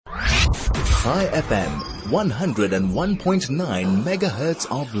High FM, 101.9 megahertz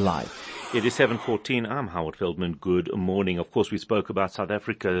of life. It is 7:14. I'm Howard Feldman. Good morning. Of course, we spoke about South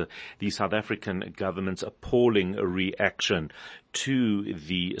Africa, the South African government's appalling reaction to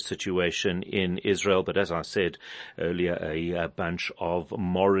the situation in Israel. But as I said earlier, a bunch of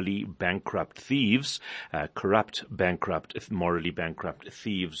morally bankrupt thieves, morally bankrupt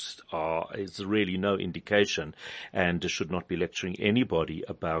thieves is really no indication and should not be lecturing anybody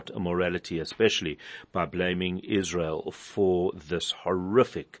about morality, especially by blaming Israel for this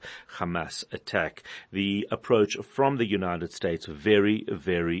horrific Hamas attack. The approach from the United States, very,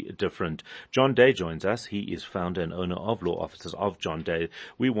 very different. John Day joins us. He is founder and owner of Law Offices of John Day.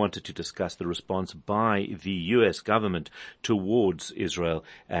 We wanted to discuss the response by the U.S. government towards Israel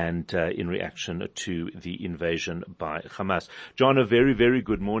and in reaction to the invasion by Hamas. John, a very, very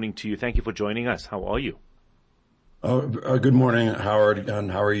good morning to you. Thank you for joining us. How are you? Good morning, Howard,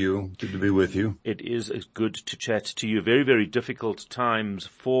 and how are you? Good to be with you. It is good to chat to you. Very, very difficult times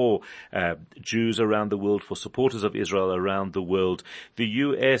for Jews around the world, for supporters of Israel around the world. The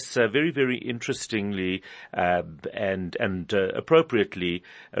U.S. Very, very interestingly and appropriately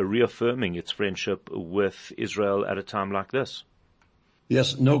reaffirming its friendship with Israel at a time like this.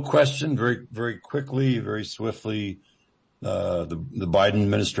 Yes, no question. Very, very quickly, very swiftly, the Biden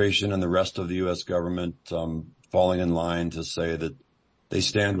administration and the rest of the U.S. government falling in line to say that they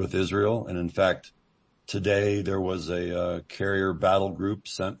stand with Israel. And in fact, today there was a carrier battle group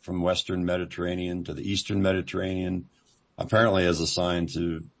sent from Western Mediterranean to the Eastern Mediterranean, apparently as a sign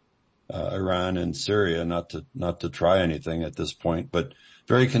to Iran and Syria not to try anything at this point, but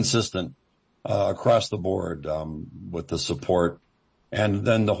very consistent across the board with the support and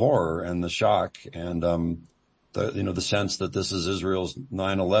then the horror and the shock and the sense that this is Israel's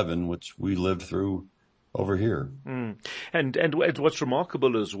 9/11, which we lived through over here. And what's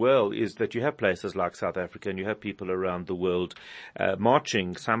remarkable as well is that you have places like South Africa and you have people around the world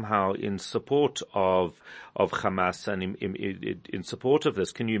marching somehow in support of Hamas and in support of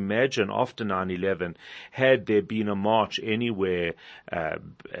this. Can you imagine after 9/11, had there been a march anywhere,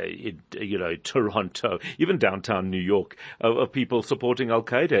 Toronto, even downtown New York, of people supporting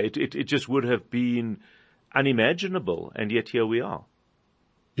Al-Qaeda, it just would have been unimaginable, and yet here we are.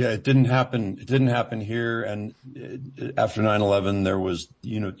 Yeah, it didn't happen. It didn't happen here. And after 9/11, there was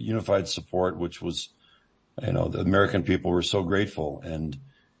unified support, which was, the American people were so grateful. And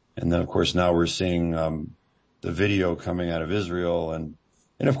then of course now we're seeing the video coming out of Israel, and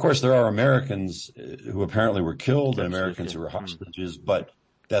of course there are Americans who apparently were killed and Americans who were hostages, but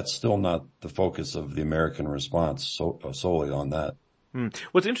that's still not the focus of the American response solely on that.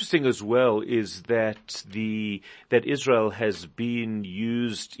 What's interesting as well is that that Israel has been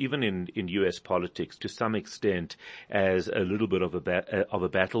used, even in U.S. politics, to some extent, as a little bit of a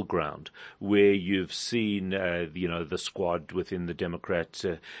battleground, where you've seen, the squad within the Democrats,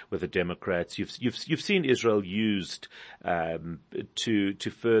 with the Democrats. You've seen Israel used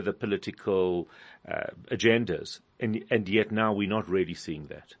to further political agendas, and yet now we're not really seeing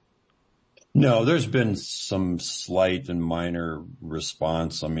that. No, there's been some slight and minor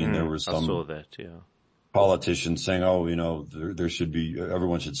response. I mean, there was some I saw that, yeah. Politicians saying, there should be,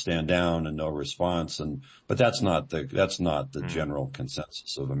 everyone should stand down, and no response. But that's not the general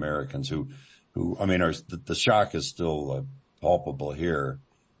consensus of Americans who, the shock is still palpable here.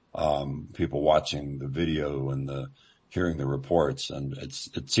 People watching the video and hearing the reports, and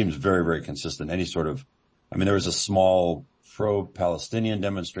it seems very, very consistent. There was a small pro-Palestinian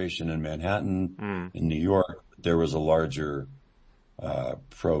demonstration in Manhattan, in New York. There was a larger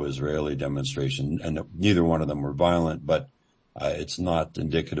pro-Israeli demonstration, and neither one of them were violent, but it's not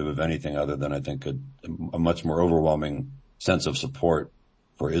indicative of anything other than, I think, a much more overwhelming sense of support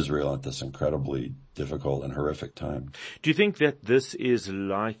for Israel at this incredibly difficult and horrific time. Do you think that this is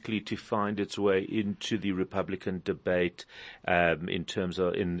likely to find its way into the Republican debate in terms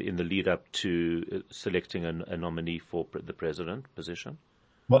of in the lead up to selecting a nominee for the president position?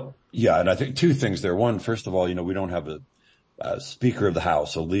 Well, yeah, and I think two things there. One, first of all, we don't have a Speaker of the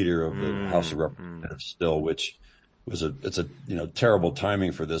House, a leader of the House of Representatives still, which it's terrible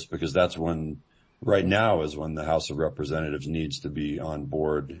timing for this, because that's when. Right now is when the House of Representatives needs to be on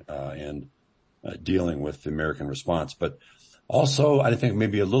board and dealing with the American response. But also, I think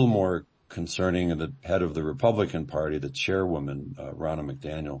maybe a little more concerning, the head of the Republican Party, the chairwoman, Ronna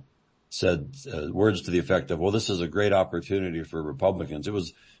McDaniel, said words to the effect of, well, this is a great opportunity for Republicans. It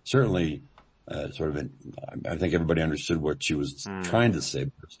was certainly I think everybody understood what she was trying to say,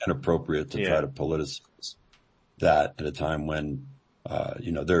 but it's inappropriate to try to politicize that at a time when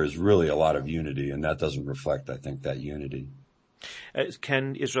there is really a lot of unity, and that doesn't reflect, I think, that unity.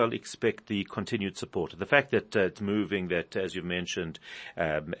 Can Israel expect the continued support? The fact that it's moving, that, as you mentioned,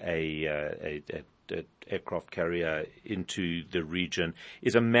 a aircraft carrier into the region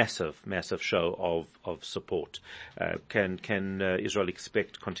is a massive, massive show of support. Can Israel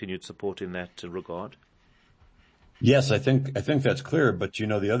expect continued support in that regard? Yes, I think that's clear. But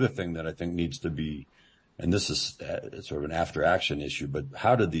the other thing that I think needs to be, and this is sort of an after action issue, but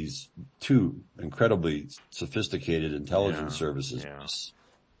how did these two incredibly sophisticated intelligence services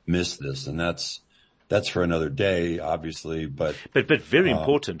miss this? And that's for another day, obviously, but very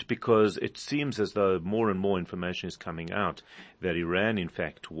important, because it seems as though more and more information is coming out that Iran, in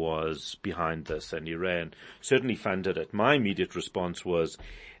fact, was behind this, and Iran certainly funded it. My immediate response was,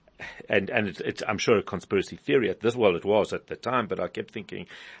 and it's I'm sure a conspiracy theory it was at the time, but I kept thinking,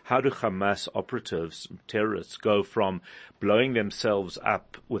 how do Hamas operatives, terrorists, go from blowing themselves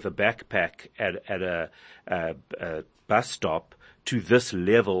up with a backpack at a bus stop to this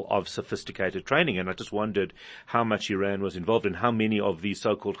level of sophisticated training? And I just wondered how much Iran was involved and how many of these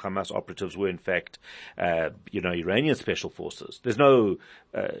so-called Hamas operatives were in fact, Iranian special forces. There's no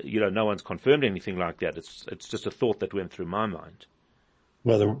one's confirmed anything like that. It's just a thought that went through my mind.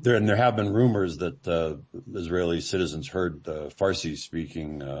 Well, there have been rumors that Israeli citizens heard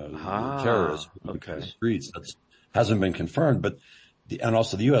Farsi-speaking terrorists in the streets. That hasn't been confirmed, but and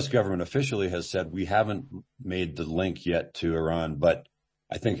also the U.S. government officially has said we haven't made the link yet to Iran. But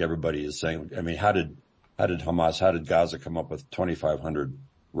I think everybody is saying, I mean, how did Gaza come up with 2,500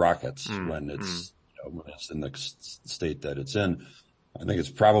 rockets when it's in the state that it's in? I think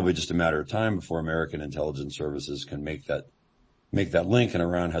it's probably just a matter of time before American intelligence services can make that link, and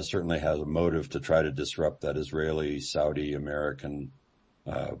Iran certainly has a motive to try to disrupt that Israeli, Saudi, American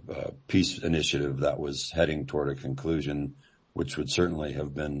peace initiative that was heading toward a conclusion, which would certainly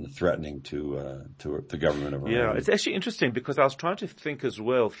have been threatening to the government of Iran. Yeah, it's actually interesting, because I was trying to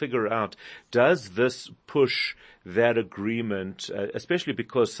figure out, does this push that agreement, especially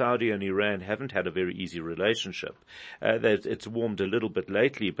because Saudi and Iran haven't had a very easy relationship. It's warmed a little bit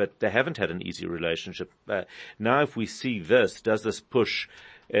lately, but they haven't had an easy relationship. Now if we see this, does this push,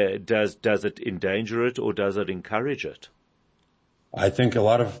 does it endanger it, or does it encourage it? I think a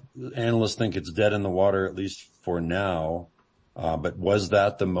lot of analysts think it's dead in the water, at least for now. But was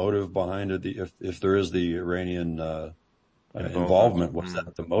that the motive behind it? If there is the Iranian involvement, was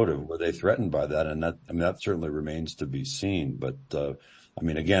that the motive? Were they threatened by that? And that certainly remains to be seen. But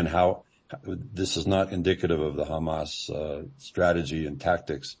again, how this is not indicative of the Hamas strategy and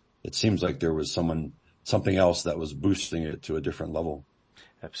tactics. It seems like there was something else that was boosting it to a different level.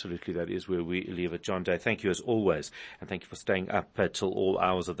 Absolutely, that is where we leave it. John Day, thank you as always, and thank you for staying up till all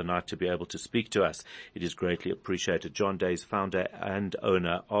hours of the night to be able to speak to us. It is greatly appreciated. John Day is founder and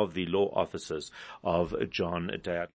owner of the law offices of John Day.